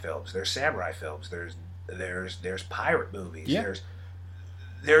karate films. There's samurai films. There's pirate movies. Yeah.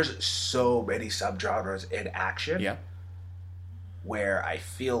 There's so many subgenres in action. Yeah. Where I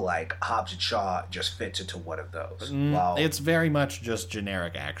feel like Hobbs and Shaw just fits into one of those. While, It's very much just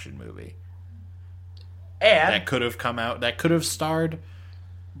generic action movie. and That could have come out. That could have starred,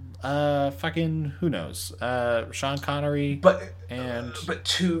 fucking who knows, Sean Connery, and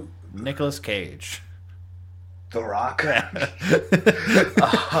to Nicolas Cage. The Rock. I'm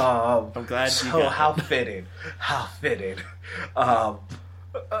glad so you got how it. fitting. How fitting. But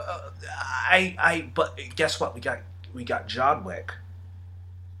guess what? We got John Wick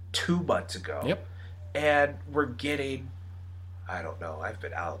 2 months ago. Yep. And we're getting, I don't know. I've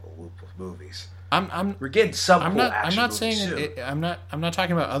been out of the loop with movies. I'm We're getting some I'm cool not. I'm action not movies saying. soon. I'm not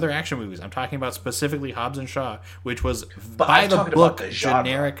talking about other action movies. I'm talking about specifically Hobbs and Shaw, which was But by I'm the talking book about the genre.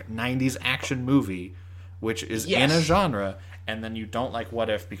 generic '90s action movie, which is in Yes. a genre, and then you don't like What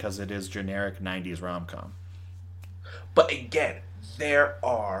If because it is generic '90s rom com. But again, there's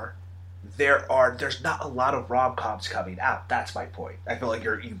not a lot of rom-coms coming out. That's my point. I feel like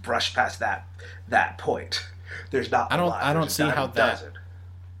you brushed past that point. There's not. I don't. A lot. I don't There's see a dime how a that dozen.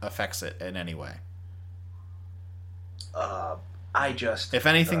 affects it in any way. I just. If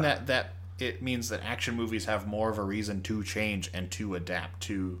anything, that it means that action movies have more of a reason to change and to adapt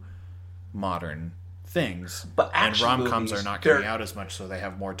to modern things. But and action rom-coms movies, are not coming they're- out as much, so they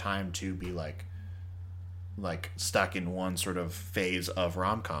have more time to be like stuck in one sort of phase of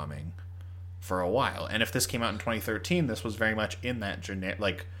rom-comming for a while. And if this came out in 2013, this was very much in that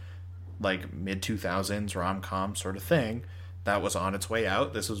like mid 2000s rom-com sort of thing that was on its way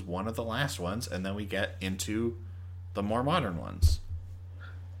out. This was one of the last ones, and then we get into the more modern ones.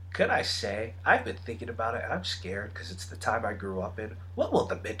 Could I say I've been thinking about it, and I'm scared because it's the time I grew up in. What will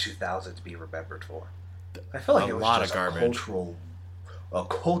the mid 2000s be remembered for? I feel like A it was lot just of garbage. a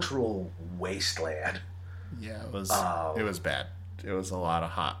cultural wasteland. Yeah, it was bad. It was a lot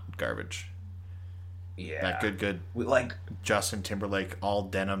of hot garbage. Yeah, That good Like, Justin Timberlake all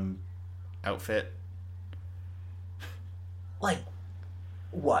denim outfit.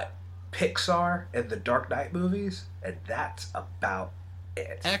 what? Pixar and the Dark Knight movies, and that's about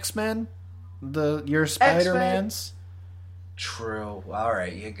it. X-Men, your Spider-Mans. True. All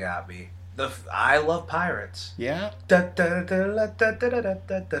right, you got me. I love pirates. Yeah. That's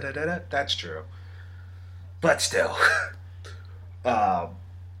true. But still. And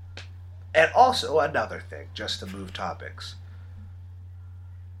also another thing, just to move topics.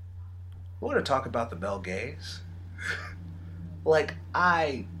 I want to talk about the Mel Gays.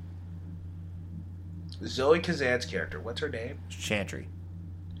 Zoe Kazan's character, what's her name? Chantry.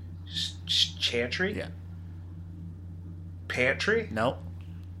 Chantry? Yeah. Pantry? Nope.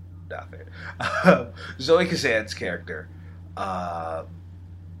 Nothing. Zoe Kazan's character. I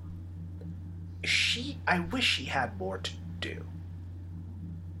wish she had more to do.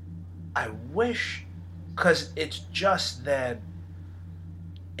 I wish, because it's just then,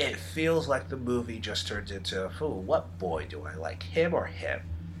 it feels like the movie just turns into, what boy do I like, him or him?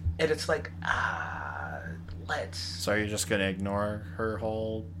 And it's like, let's... So you're just gonna ignore her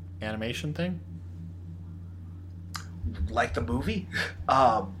whole animation thing? Like the movie?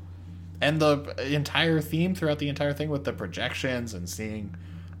 And the entire theme throughout the entire thing with the projections and seeing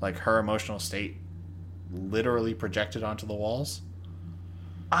like her emotional state literally projected onto the walls?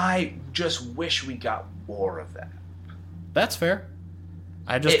 I just wish we got more of that. That's fair.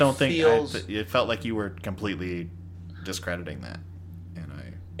 I just don't think feels- it felt like you were completely discrediting that, and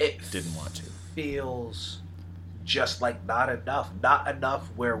I It didn't want to. feels just like not enough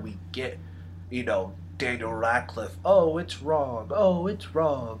where we get, Daniel Radcliffe, oh it's wrong,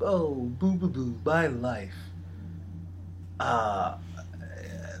 oh boo boo boo, my life.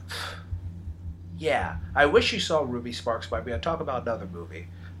 Yeah, I wish you saw Ruby Sparks by Me. I talk about another movie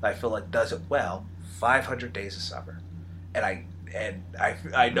that I feel like does it well, 500 Days of Summer. And and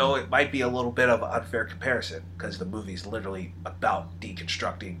I know it might be a little bit of an unfair comparison because the movie's literally about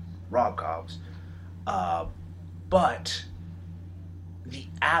deconstructing rom-coms, but the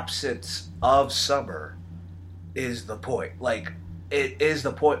absence of Summer is the point. Like, it is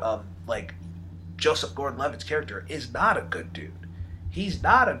the point of, like, Joseph Gordon-Levitt's character is not a good dude. He's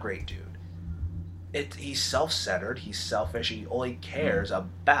not a great dude. He's self-centered, he's selfish, he only cares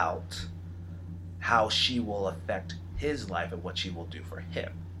about how she will affect his life and what she will do for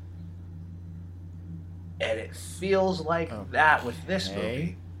him. And it feels like that with this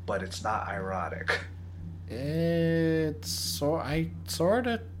movie, but it's not ironic. It's sort of. Does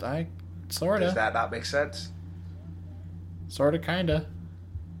that not make sense? Sort of, kind of.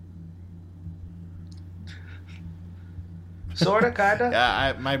 Sort of, kind of?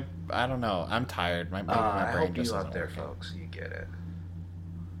 Yeah, I don't know. I'm tired. My brain I hope just you out doesn't there, work. folks, you get it.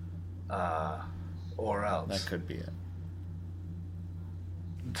 Or else. That could be it.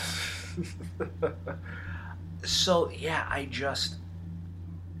 So, yeah,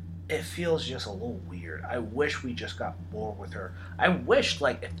 it feels just a little weird. I wish we just got more with her. I wish,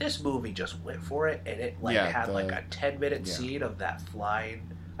 like, if this movie just went for it and it, like, had, like, a 10-minute scene of that flying...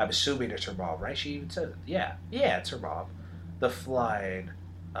 I'm assuming it's her mom, right? She even said it. Yeah, it's her mom. The flying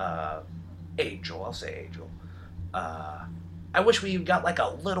angel. I'll say angel. I wish we got, like,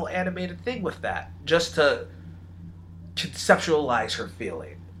 a little animated thing with that just to conceptualize her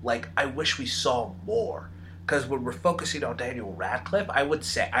feeling. Like, I wish we saw more. Because when we're focusing on Daniel Radcliffe, I will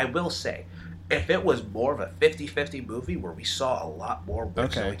say, if it was more of a 50-50 movie where we saw a lot more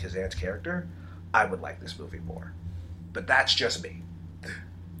with Zoe Kazan's character, I would like this movie more. But that's just me.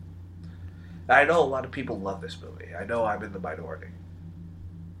 I know a lot of people love this movie. I know I'm in the minority.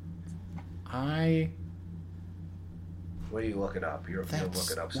 What are you looking up? You're looking up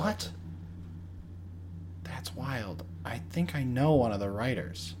something. What? That's wild. I think I know one of the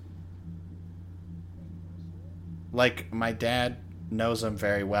writers. Like, my dad knows them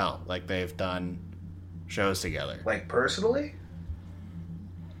very well. Like, they've done shows together. Like, personally?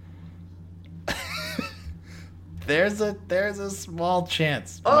 There's a small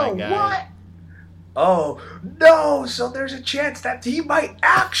chance. Oh, what? Oh, no! So there's a chance that he might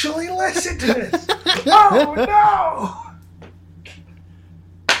actually listen to this! Oh, no!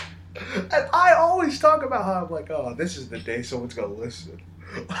 And I always talk about how I'm like, oh, this is the day someone's gonna listen.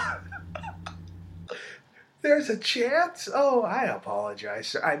 There's a chance? Oh, I apologize,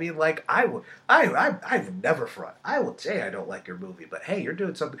 sir. I mean, like, I've never front. I would say I don't like your movie, but hey, you're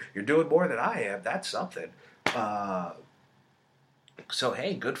doing something. You're doing more than I am. That's something. So,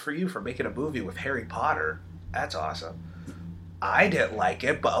 hey, good for you for making a movie with Harry Potter. That's awesome. I didn't like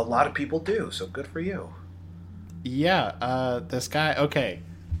it, but a lot of people do, so good for you. Yeah, this guy, okay.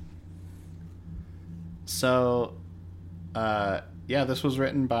 So, this was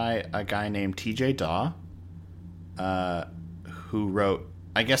written by a guy named T.J. Daw, who wrote,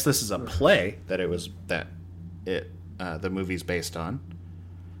 I guess this is a play the movie's based on.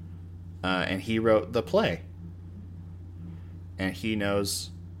 And he wrote the play. And he knows,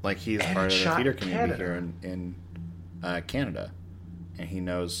 like, he's part of the theater community here in Canada. And he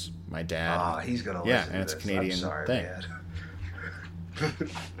knows my dad. Oh, he's going to listen to this. Yeah, and it's a Canadian thing.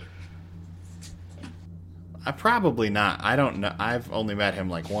 Probably not. I don't know. I've only met him,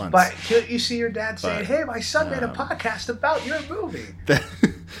 like, once. But you see your dad saying, hey, my son made a podcast about your movie.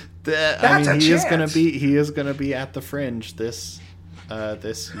 He is gonna be at the Fringe this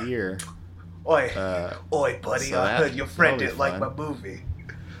year. Oi, buddy, so your friend didn't like my movie.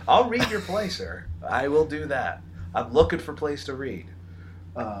 I'll read your play, sir. I will do that. I'm looking for plays to read.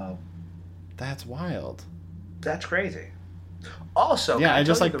 That's wild. That's crazy. Also, yeah, I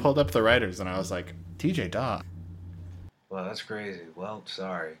just pulled up the writers and I was like, T.J. Daw. Well, that's crazy. Well,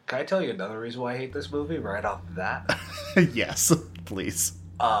 sorry. Can I tell you another reason why I hate this movie right off the bat? Yes, please.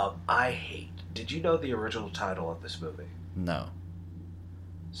 Did you know the original title of this movie? No.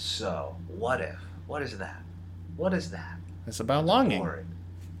 So, what if? What is that? What is that? It's about longing. Boring.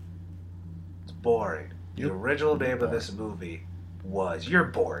 It's boring. The original name of this movie was You're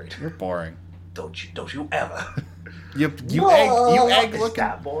Boring. You're boring. Don't you ever. you egg looking. Is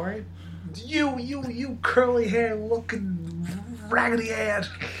that boring? You curly hair looking raggedy Ann.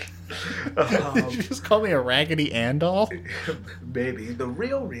 Did you just call me a Raggedy Ann doll? Maybe. The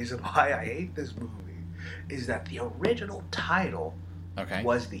real reason why I hate this movie is that the original title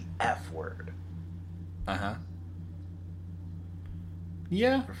was the F word. Uh-huh.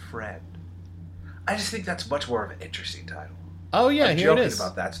 Yeah. For friend. I just think that's much more of an interesting title. Oh, yeah, I'm here it joking is.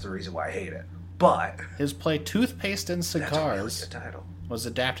 about that's the reason why I hate it. But his play Toothpaste and Cigars that's a really good title. was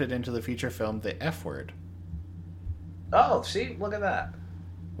adapted into the feature film The F Word. Oh, see, look at that.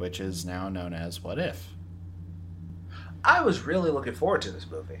 which is now known as What If. I was really looking forward to this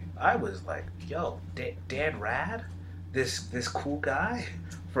movie. I was like, "Yo, Dan Rad, this cool guy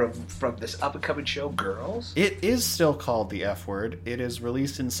from this up and coming show, Girls." It is still called the F Word. It is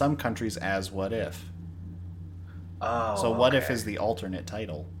released in some countries as What If. Oh, So What If okay. is the alternate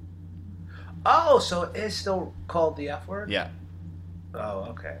title. Oh, so it is still called the F word? Yeah. Oh,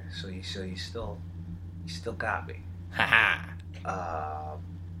 okay. So you still got me. Haha.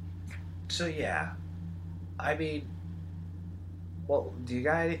 So yeah, I mean, well, do you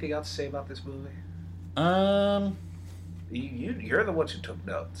got anything else to say about this movie? You're the ones who took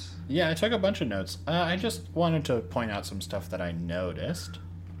notes. Yeah, I took a bunch of notes. I just wanted to point out some stuff that I noticed.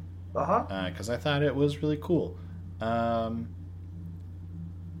 Because I thought it was really cool.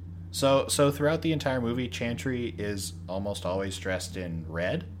 So throughout the entire movie, Chantry is almost always dressed in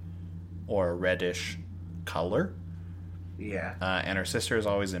red or reddish color, Yeah. and her sister is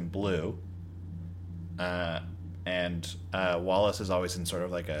always in blue, and Wallace is always in sort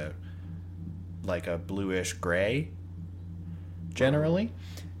of like a bluish gray, generally.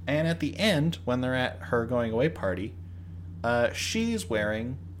 And at the end, when they're at her going away party, she's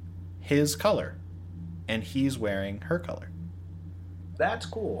wearing his color, and he's wearing her color. That's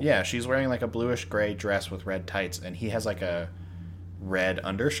cool. Yeah, she's wearing like a bluish gray dress with red tights, and he has like a red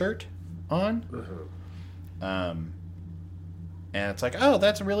undershirt on. Mm-hmm. And it's like, oh,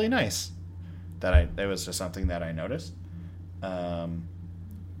 that's really nice. It was just something that I noticed. I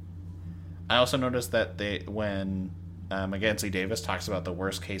also noticed that when Mackenzie Davis talks about the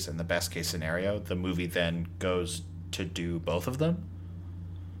worst case and the best case scenario, the movie then goes to do both of them,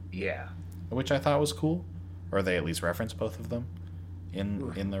 Yeah. which I thought was cool, or they at least reference both of them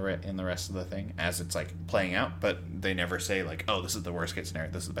in the rest of the thing as it's like playing out, but they never say like, oh, this is the worst case scenario,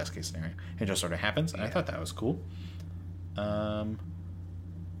 this is the best case scenario. It just sort of happens, and I thought that was cool.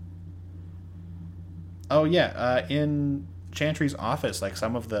 Oh yeah, in Chantry's office, like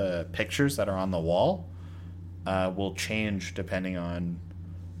some of the pictures that are on the wall will change depending on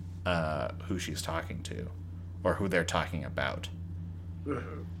who she's talking to or who they're talking about,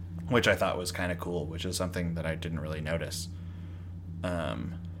 which I thought was kind of cool, which is something that I didn't really notice.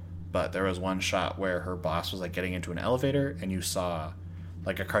 But there was one shot where her boss was like getting into an elevator, and you saw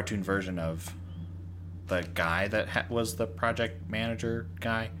like a cartoon version of the guy that was the project manager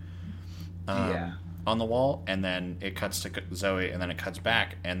guy on the wall, and then it cuts to Zoe, and then it cuts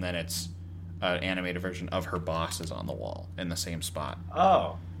back, and then it's an animated version of her boss is on the wall in the same spot.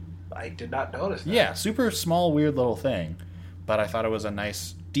 Oh, I did not notice that. Yeah, super small, weird little thing, but I thought it was a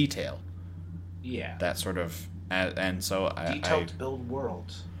nice detail. Yeah. That sort of, and so Detailed to build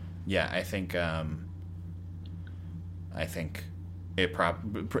worlds. Yeah, I think it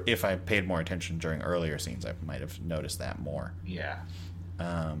if I paid more attention during earlier scenes, I might have noticed that more. Yeah.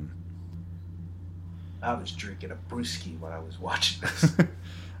 I was drinking a brewski when I was watching this.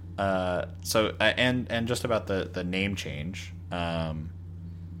 And just about the name change.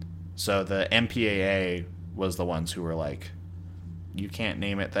 So the MPAA was the ones who were like, you can't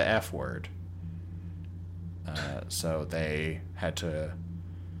name it the F word. So they had to.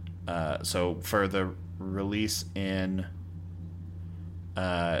 So for the release in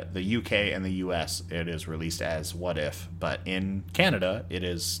the UK and the US, it is released as What If, but in Canada, it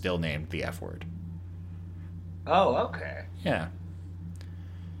is still named the F word. Oh, okay. Yeah.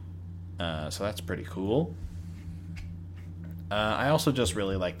 So that's pretty cool. I also just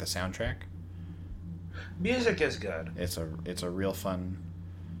really like the soundtrack. Music is good. It's a real fun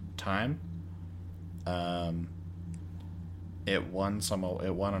time. It won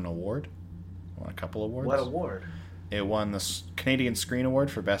an award. It won a couple awards. What award? It won the Canadian Screen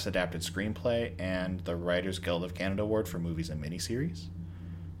Award for Best Adapted Screenplay and the Writers Guild of Canada Award for Movies and Miniseries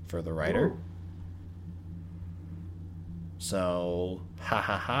for the writer. Ooh. So, ha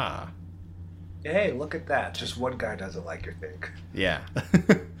ha ha. Hey, look at that. Just one guy doesn't like your thing. Yeah.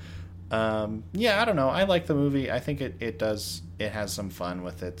 Yeah, I don't know. I like the movie. I think it has some fun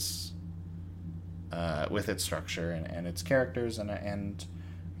with its structure and its characters, and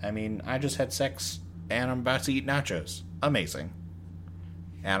I mean, I just had sex and I'm about to eat nachos. Amazing.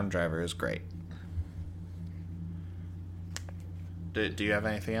 Adam Driver is great. Do you have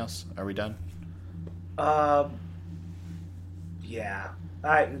anything else? Are we done? Yeah.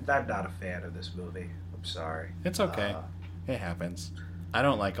 I'm not a fan of this movie. I'm sorry. It's okay. It happens. I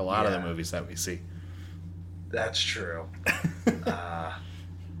don't like a lot of the Yeah. movies that we see. That's true.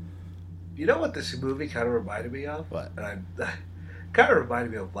 You know what this movie kind of reminded me of? What? And kind of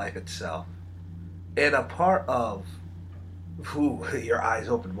reminded me of life itself. In a part of, your eyes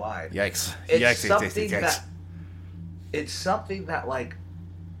open wide. Yikes. It's Yikes, something yikes, yikes. that it's something that, like,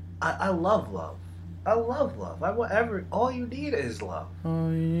 I love love. I love love. I want all you need is love.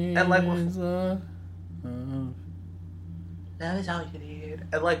 And like that is all you need.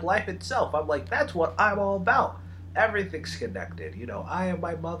 And like life itself, I'm like, that's what I'm all about. Everything's connected. You know, I am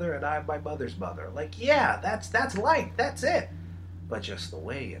my mother and I am my mother's mother. Like, yeah, that's life. That's it. But just the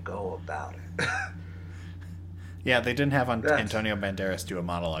way you go about it. Yeah, they didn't have Antonio Banderas do a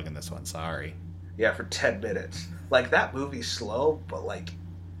monologue in this one. Sorry. Yeah, for 10 minutes. Like, that movie's slow, but like,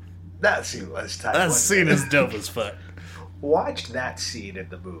 that scene was tight. That scene is dope as fuck. Watch that scene in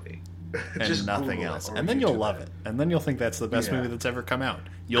the movie. And just nothing Google else. it And then you'll love it. And then you'll think that's the best movie that's ever come out.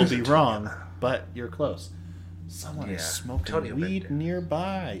 You'll be wrong, but you're close. Someone is smoking weed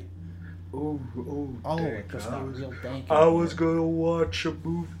nearby. Oh, it just got real dank. I was gonna watch a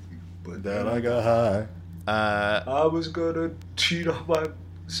movie, but then I got high. I was gonna cheat on my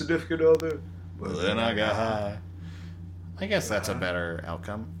significant other, but then I got high. I guess that's a better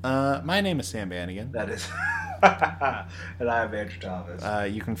outcome. My name is Sam Bannigan. That is. And I'm Andrew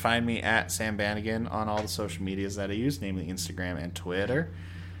Thomas. You can find me at Sam Bannigan on all the social medias that I use, namely Instagram and Twitter.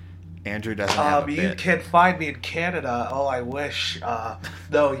 Andrew doesn't have a bit. You can find me in Canada. Oh, I wish.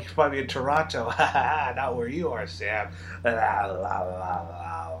 No, you can find me in Toronto. Not where you are, Sam.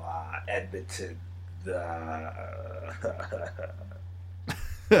 Edmonton.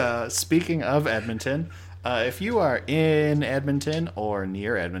 Speaking of Edmonton, if you are in Edmonton or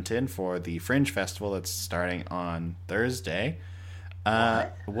near Edmonton for the Fringe Festival that's starting on Thursday,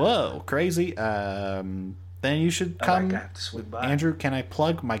 whoa, crazy, then you should come. Andrew, can I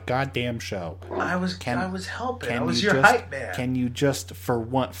plug my goddamn show? I was helping. I was your hype man. Can you just for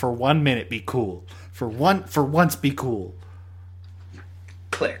 1 minute be cool? For once be cool.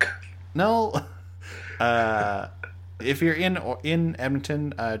 Click. No. If you're in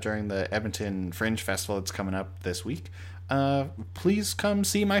Edmonton during the Edmonton Fringe Festival that's coming up this week, please come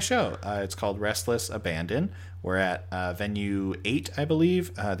see my show. It's called Restless Abandon. We're at venue 8, I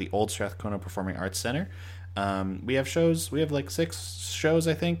believe, the Old Strathcona Performing Arts Center. We have shows. We have like 6 shows,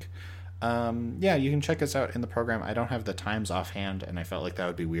 I think. Yeah, you can check us out in the program. I don't have the times offhand, and I felt like that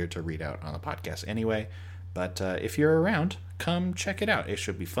would be weird to read out on the podcast anyway. But if you're around, come check it out. It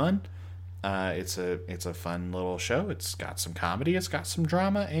should be fun. It's a fun little show. It's got some comedy. It's got some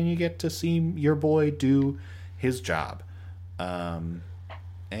drama, and you get to see your boy do his job. And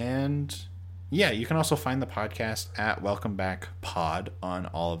yeah, you can also find the podcast at Welcome Back Pod on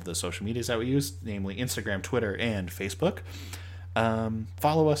all of the social medias that we use, namely Instagram, Twitter, and Facebook.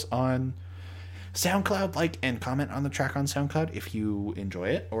 Follow us on SoundCloud, like and comment on the track on SoundCloud if you enjoy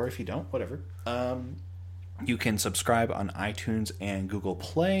it, or if you don't, whatever. You can subscribe on iTunes and Google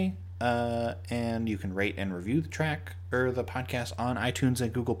Play, and you can rate and review the track or the podcast on iTunes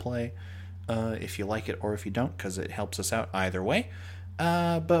and Google Play if you like it or if you don't, because it helps us out either way.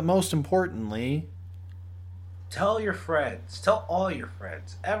 But most importantly, tell your friends. Tell all your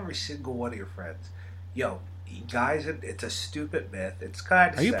friends. Every single one of your friends. Yo, guys, it's a stupid myth. It's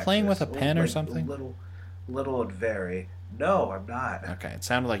kind of Are you sexist. playing with a pen or something? Little and very. No, I'm not. Okay, it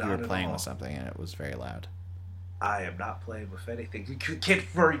sounded like Not you were at playing all. with something and it was very loud. I am not playing with anything. Kid,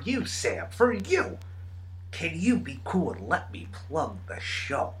 for you, Sam. For you. Can you be cool and let me plug the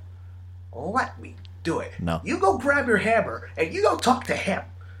show? Let me do it. No. You go grab your hammer and you go talk to him.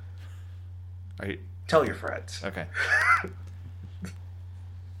 Are you... Tell your friends. Okay.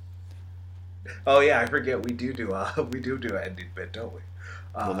 Oh yeah, I forget we do an ending bit, don't we?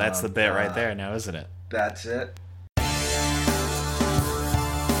 Well, that's the bit right there now, isn't it? That's it.